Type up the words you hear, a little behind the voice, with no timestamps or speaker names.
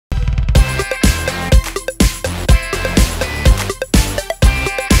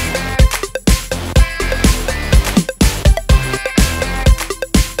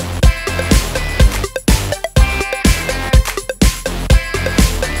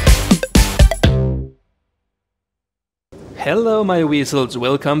Hello my weasels,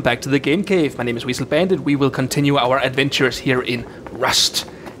 welcome back to the Game Cave. My name is Weasel Bandit. We will continue our adventures here in Rust.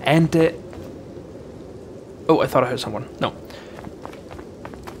 And oh, I thought I heard someone. No.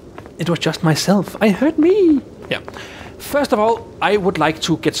 It was just myself. I heard me. Yeah. First of all, I would like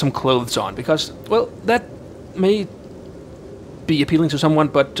to get some clothes on because, well, that may be appealing to someone,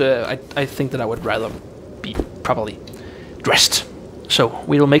 but I think that I would rather be properly dressed. So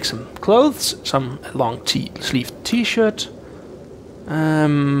we'll make some clothes, some long sleeve t-shirt,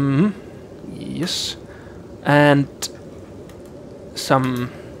 yes, and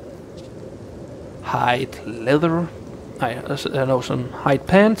some hide leather. I know some hide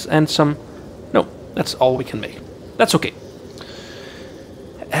pants and some. No, that's all we can make. That's okay.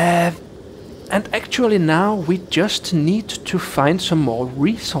 And actually now we just need to find some more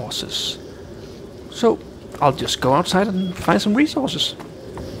resources. So I'll just go outside and find some resources.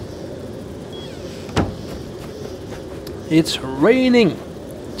 It's raining.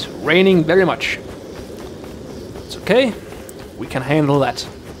 It's raining very much. It's okay. We can handle that.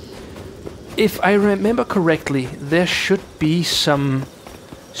 If I remember correctly, there should be some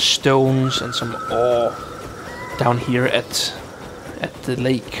stones and some ore down here at the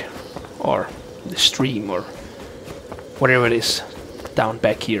lake or the stream or whatever it is down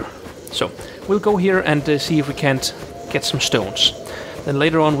back here. So we'll go here and see if we can't get some stones. Then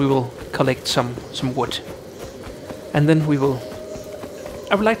later on we will collect some wood. And then we will...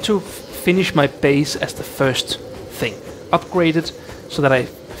 I would like to finish my base as the first thing. Upgrade it so that I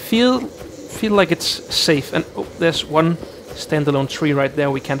feel like it's safe. And oh, there's one standalone tree right there.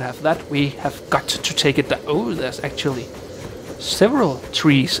 We can't have that. We have got to take it down. Oh, there's actually several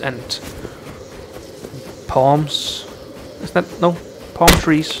trees and palms. Is that... no? Palm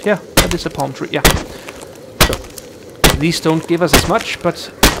trees. Yeah, that is a palm tree. Yeah. So, these don't give us as much,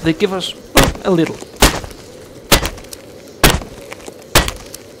 but they give us, well, a little.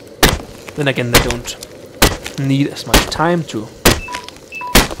 Then again, they don't need as much time to,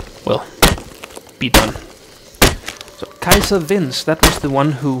 well, be done. So, Kaiser Vince, that was the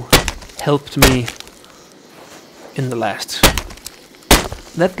one who helped me in the last.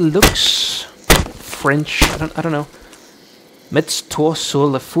 That looks French. I don't know. Metz tour sur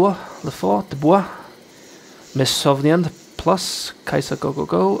le fort de bois. Mes souvenirs plus Kaiser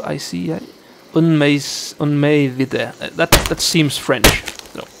go. I see. Un mai vide. That seems French.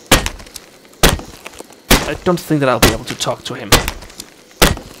 No. I don't think that I'll be able to talk to him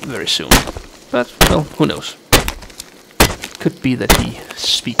very soon. But, well, who knows? Could be that he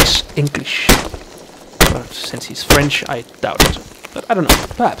speaks English. But since he's French, I doubt it. But I don't know.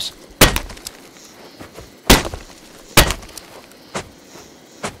 Perhaps.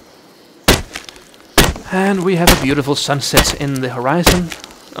 And we have a beautiful sunset in the horizon.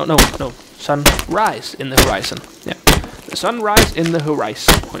 Oh, no. Sunrise in the horizon. Yeah. The sunrise in the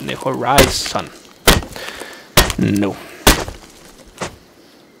horizon. In the horizon. No.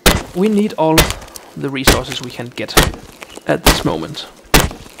 We need all the resources we can get at this moment.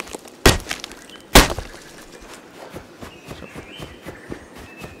 So,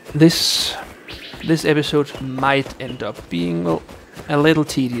 this episode might end up being, well, a little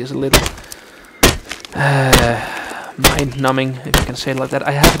tedious, a little mind-numbing, if you can say it like that.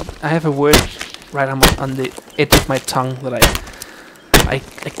 I have a word right on the edge of my tongue that I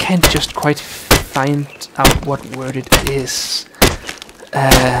can't just quite find out what word it is.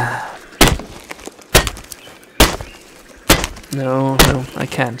 No, I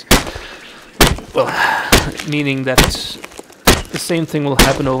can't. Well, meaning that the same thing will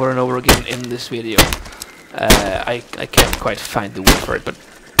happen over and over again in this video. I can't quite find the word for it, but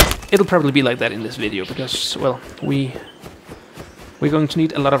it'll probably be like that in this video because, well, we're going to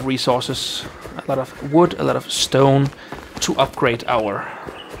need a lot of resources, a lot of wood, a lot of stone to upgrade our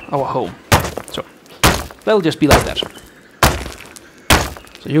home. So that'll just be like that.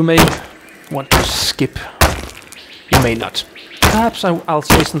 So you may want to skip, you may not. Perhaps I'll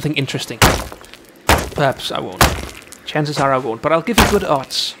say something interesting. Perhaps I won't. Chances are I won't, but I'll give you good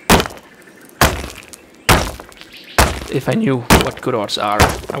odds. If I knew what good odds are.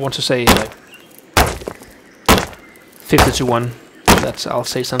 I want to say like 50 to 1. I'll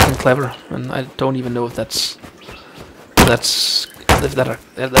say something clever, and I don't even know if that is good odds. If that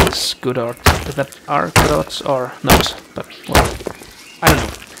are good odds or not. But well, I don't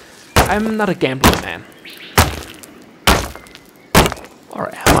know. I'm not a gambling man. Or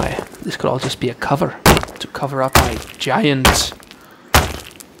am I? This could all just be a cover to cover up my giant.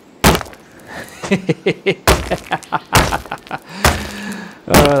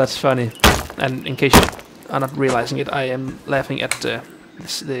 Oh, that's funny. And in case you are not realizing it, I am laughing at the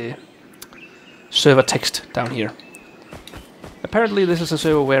server text down here. apparently this is a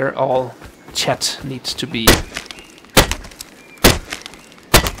server where all chat needs to be...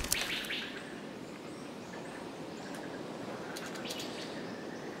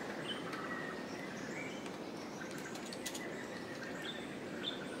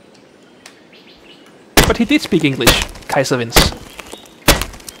 But he did speak English, Kaiserwins.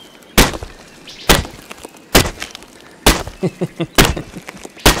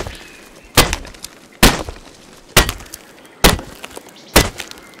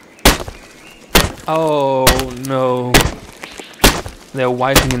 Oh no. They're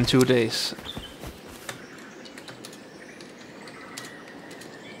wiping in 2 days.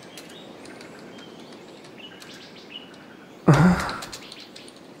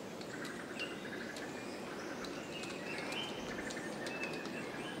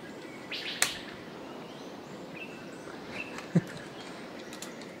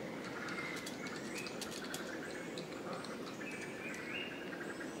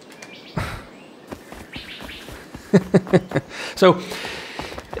 So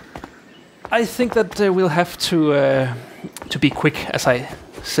I think that we'll have to be quick, as I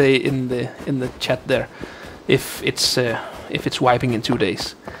say in the chat there, if it's wiping in 2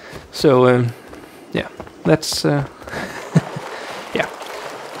 days. So yeah, that's yeah.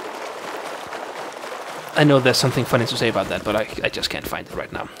 I know there's something funny to say about that, but I just can't find it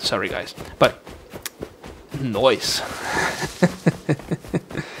right now. Sorry, guys. But noise.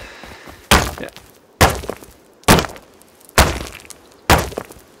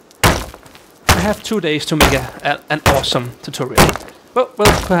 I have 2 days to make an awesome tutorial. Well,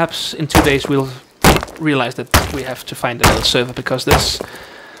 perhaps in 2 days we'll realize that we have to find another server because there's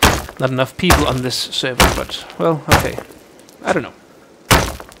not enough people on this server. But well, okay, I don't know.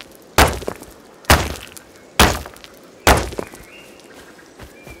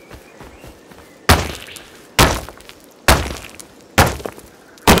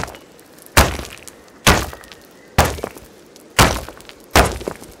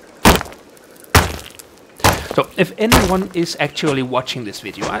 So, if anyone is actually watching this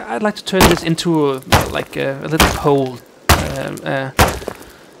video, I'd like to turn this into a little poll.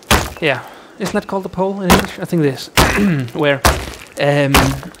 Yeah, isn't that called a poll in English? I think it is. Where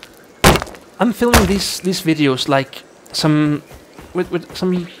I'm filming these videos like with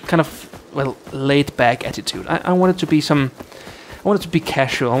some kind of laid back attitude. I want it to be I want it to be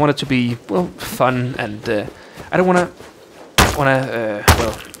casual. I want it to be fun, and I don't want to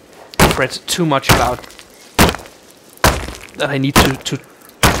fret too much about that I need to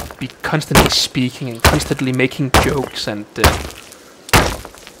be constantly speaking and constantly making jokes and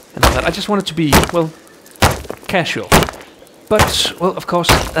all that. I just want it to be, casual. But, of course,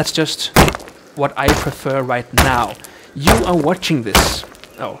 that's just what I prefer right now. You are watching this,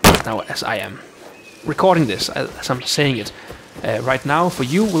 now as I am recording this, as I'm saying it, right now for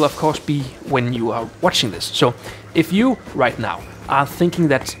you will of course be when you are watching this. So, if you right now are thinking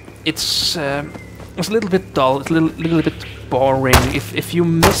that it's a little bit dull, it's a little bit boring, if you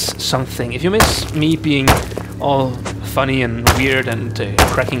miss something, if you miss me being all funny and weird and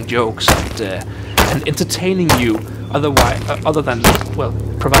cracking jokes and entertaining you, other than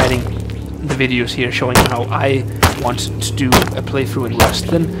providing the videos here showing how I want to do a playthrough in Rust,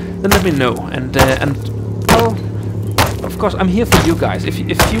 then let me know. And of course I'm here for you guys.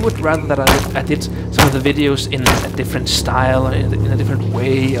 If you would rather that I did some of the videos in a different style, or in a different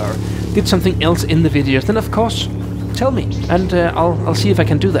way, or did something else in the videos, then of course tell me, and I'll see if I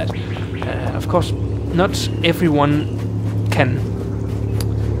can do that. Of course, not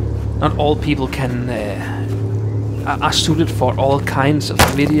all people are suited for all kinds of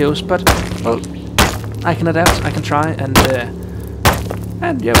videos, but I can adapt, I can try, and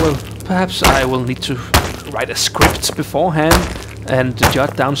perhaps I will need to write a script beforehand and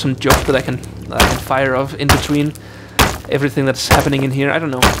jot down some jokes that I can fire off in between everything that's happening in here. I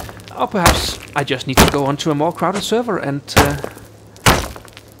don't know. Or perhaps I just need to go onto a more crowded server and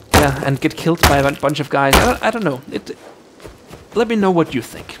get killed by a bunch of guys. I don't know. Let me know what you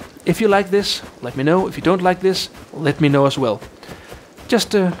think. If you like this, let me know. If you don't like this, let me know as well.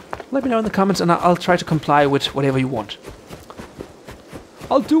 Just let me know in the comments, and I'll try to comply with whatever you want.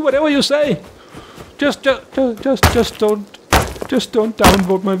 I'll do whatever you say. Just don't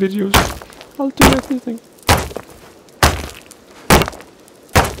downvote my videos. I'll do everything.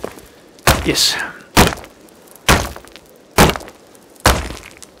 Yes.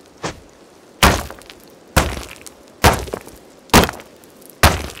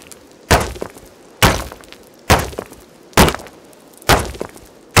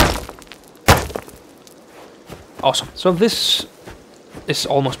 Awesome. So this is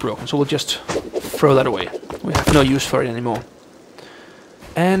almost broken, so we'll just throw that away. We have no use for it anymore.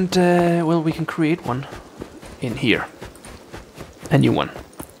 And, well, we can create one in here. A new one.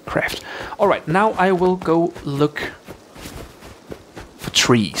 Craft. Alright, now I will go look for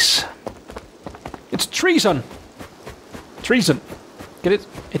trees. It's treason! Treason! Get it?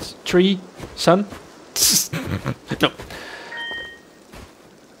 It's tree, sun. No.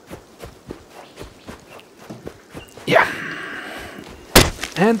 Yeah.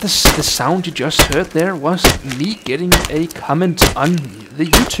 And the sound you just heard there was me getting a comment on the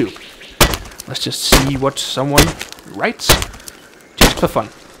YouTube. Let's just see what someone writes, just for fun.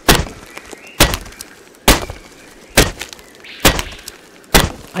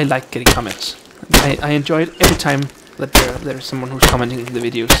 I like getting comments. I enjoy it every time that there's someone who's commenting in the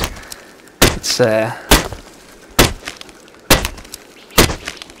videos. It's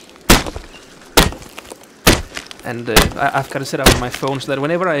and I've got to set up on my phone so that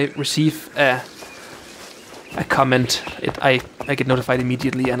whenever I receive a comment, I get notified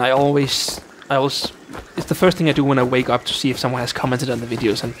immediately, and I always it's the first thing I do when I wake up to see if someone has commented on the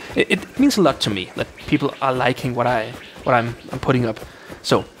videos, and it means a lot to me that people are liking what I'm putting up.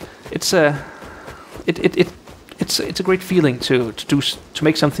 So it's it's a great feeling to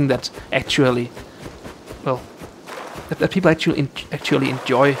make something that actually, well, that people actually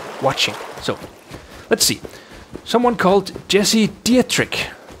enjoy watching. So let's see. Someone called Jesse Dietrich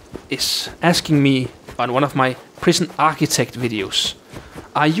is asking me on one of my prison architect videos,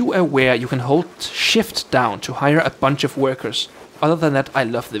 are you aware you can hold shift down to hire a bunch of workers? Other than that, I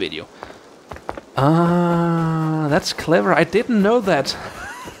love the video. Ah, that's clever. I didn't know that.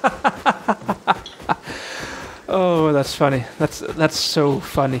 Oh, that's funny. That's so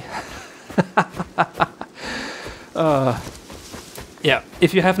funny. Yeah,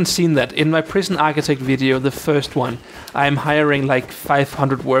 if you haven't seen that, in my prison architect video, the first one, I'm hiring like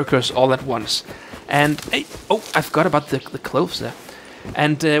 500 workers all at once. And, hey, oh, I forgot about the clothes there.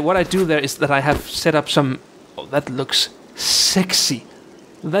 And what I do there is that I have set up some, oh, that looks sexy.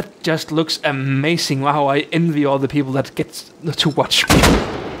 That just looks amazing. Wow, I envy all the people that get to watch me.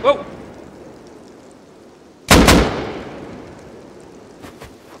 Whoa!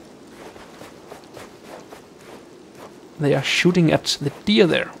 They are shooting at the deer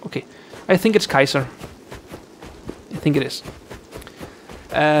there. Okay, I think it's Kaiser. I think it is.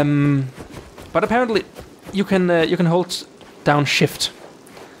 But apparently, you can hold down shift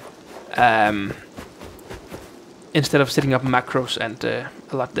instead of setting up macros and a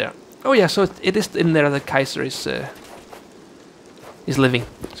lot there. Oh yeah, so it is in there that Kaiser is living.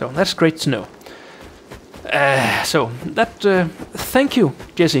 So that's great to know. So that thank you,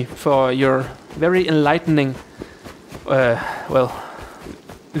 Jesse, for your very enlightening. Well,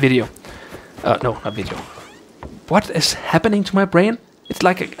 video. No, not video. What is happening to my brain? It's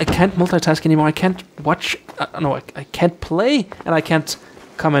like I can't multitask anymore. I can't watch. No, I can't play, and I can't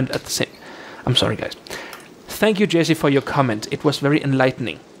comment at the same. I'm sorry, guys. Thank you, Jesse, for your comment. It was very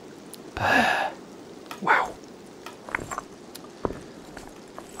enlightening. Wow.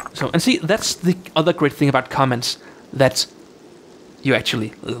 So, and see, that's the other great thing about comments, that you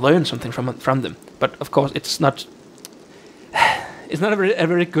actually learn something from them. But of course, it's not a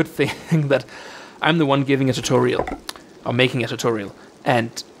very good thing that I'm the one giving a tutorial, or making a tutorial,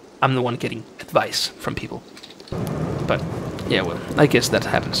 and I'm the one getting advice from people. But, yeah, well, I guess that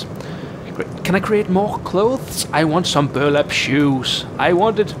happens. Great. Can I create more clothes? I want some burlap shoes. I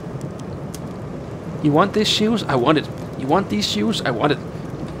want it. You want these shoes? I want it. You want these shoes? I want it.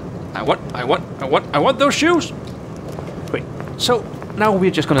 I want those shoes! Great. So, now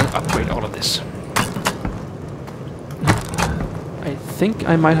we're just gonna upgrade all of this. I think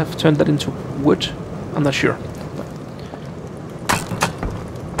I might have turned that into wood. I'm not sure.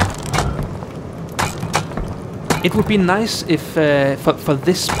 It would be nice if, for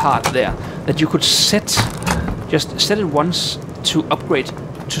this part there, that you could just set it once to upgrade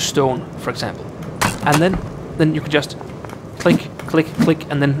to stone, for example. And then you could just click, click, click,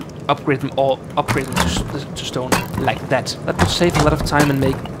 and then upgrade them to stone like that. That would save a lot of time and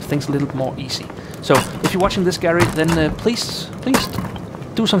make things a little more easy. So, if you're watching this, Gary, then please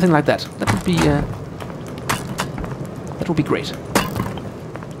do something like that. That would be great.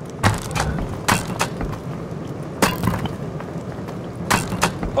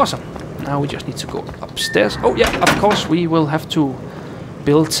 Awesome. Now we just need to go upstairs. Oh yeah, of course we will have to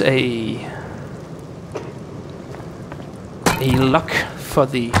build a lock for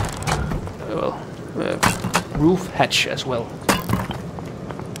the roof hatch as well.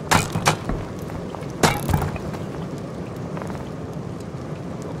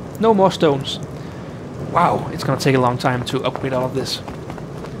 No more stones. Wow, it's gonna take a long time to upgrade all of this.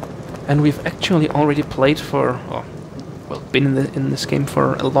 And we've actually already played for well, been in this game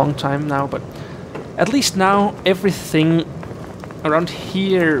for a long time now, but at least now everything around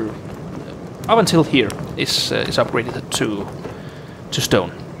here, up until here, is upgraded to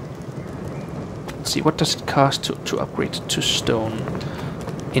stone. Let's see, what does it cost to upgrade to stone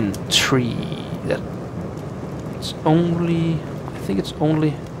in tree? That it's only, I think it's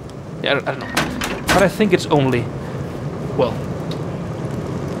only, yeah, I don't know, but I think it's only, well,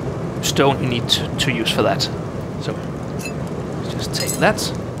 stone you need to use for that. So let's just take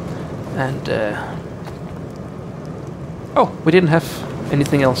that, and oh, we didn't have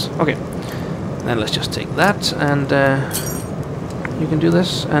anything else. Okay, then let's just take that, and you can do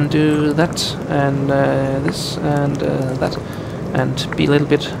this and do that and this and that, and be a little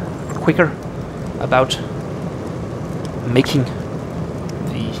bit quicker about making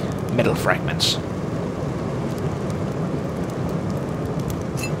the metal fragments.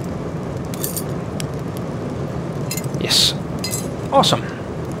 Yes, awesome.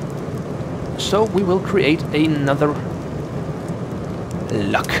 So we will create another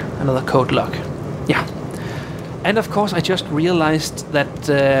lock, another code lock. Yeah, and of course I just realized that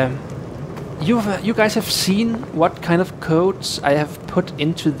you guys have seen what kind of codes I have put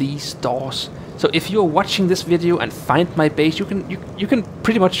into these doors. So if you're watching this video and find my base, you can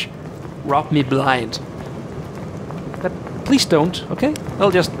pretty much rob me blind. But please don't, okay?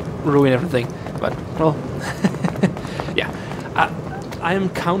 I'll just ruin everything. But well, yeah, I am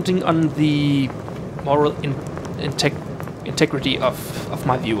counting on the moral integrity of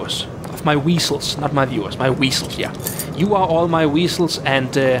my viewers, of my weasels, not my viewers, my weasels. Yeah, you are all my weasels,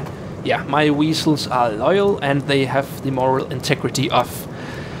 and yeah, my weasels are loyal and they have the moral integrity of,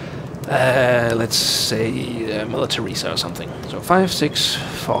 let's say, militaries or something. So 5, 6,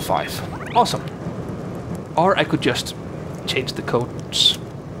 4, 5. Awesome. Or I could just change the codes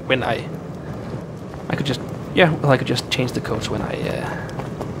when I could just, yeah, well, I could just change the codes when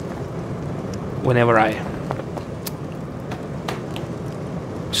whenever I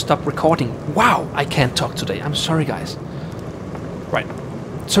stop recording. Wow, I can't talk today. I'm sorry, guys. Right.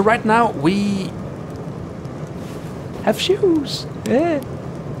 So right now we have shoes. Yeah.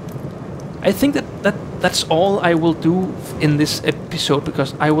 I think that's all I will do in this episode,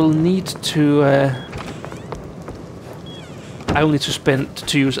 because I will need to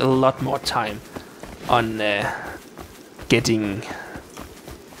use a lot more time on getting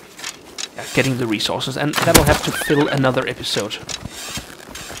the resources, and that'll have to fill another episode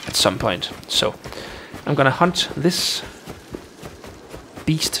at some point. So I'm gonna hunt this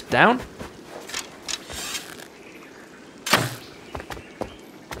beast down.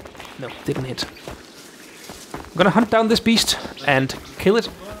 No, didn't hit. I'm gonna hunt down this beast and kill it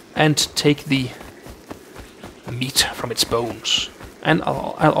and take the meat from its bones. And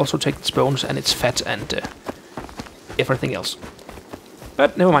I'll also take its bones and its fat and everything else.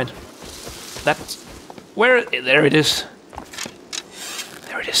 But never mind. That's where, there it is.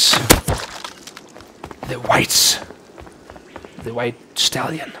 There it is. The whites. The white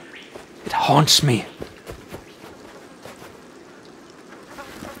stallion. It haunts me.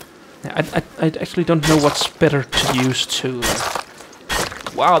 I actually don't know what's better to use to...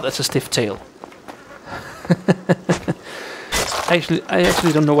 wow, that's a stiff tail. I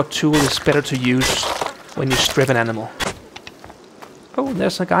actually don't know what tool is better to use when you strip an animal. Oh,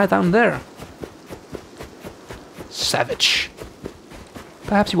 there's a guy down there. Savage.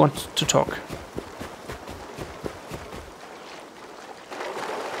 Perhaps he wants to talk.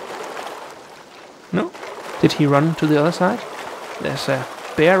 No? Did he run to the other side? There's a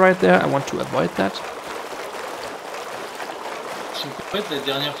bear right there. I want to avoid that.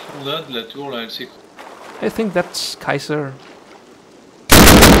 I think that's Kaiser.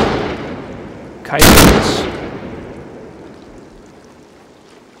 Kaiser.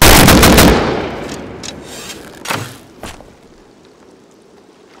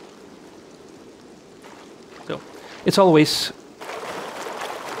 So it's always.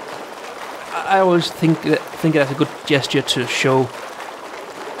 I always think it as a good gesture to show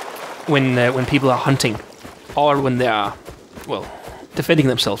when people are hunting, or when they are, well, defending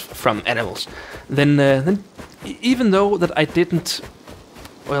themselves from animals. Then even though that I didn't,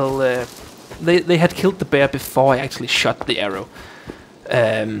 well, they had killed the bear before I actually shot the arrow.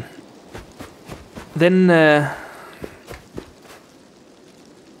 Then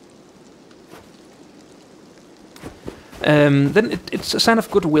it's a sign of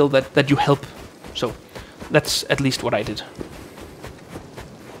goodwill that you help. So that's at least what I did.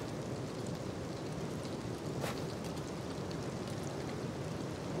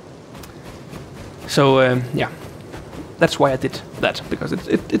 So yeah, that's why I did that, because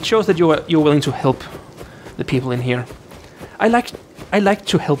it shows that you're willing to help the people in here. I like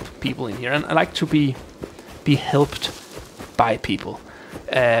to help people in here, and I like to be helped by people.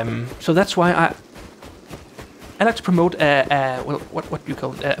 So that's why I like to promote well, what do you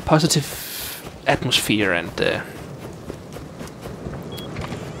call it? A positive atmosphere, and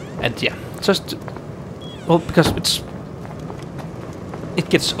yeah, just well, because it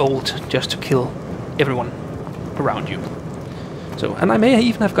gets old just to kill everyone around you. So, and I may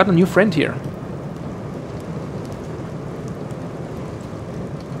even have got a new friend here.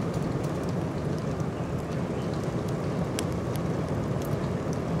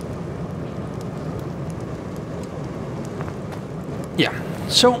 Yeah,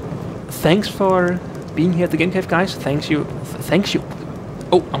 so thanks for being here at the Game Cave, guys. Thanks you.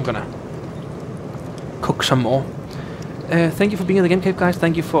 Oh, I'm gonna cook some more. Thank you for being at the Game Cave, guys.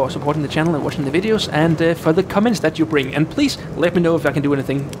 Thank you for supporting the channel and watching the videos, and for the comments that you bring. And please let me know if I can do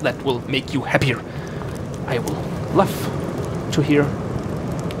anything that will make you happier. I will love to hear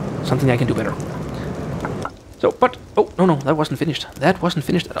something I can do better. So, but oh no, that wasn't finished. That wasn't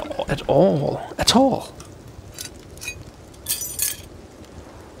finished at all.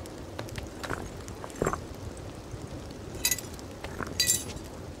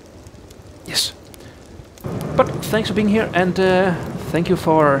 Yes. But thanks for being here, and thank you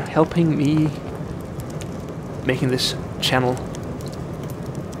for helping me making this channel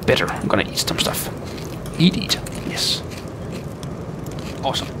better. I'm gonna eat some stuff. Eat. Yes.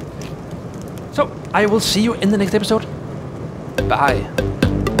 Awesome. So, I will see you in the next episode. Bye.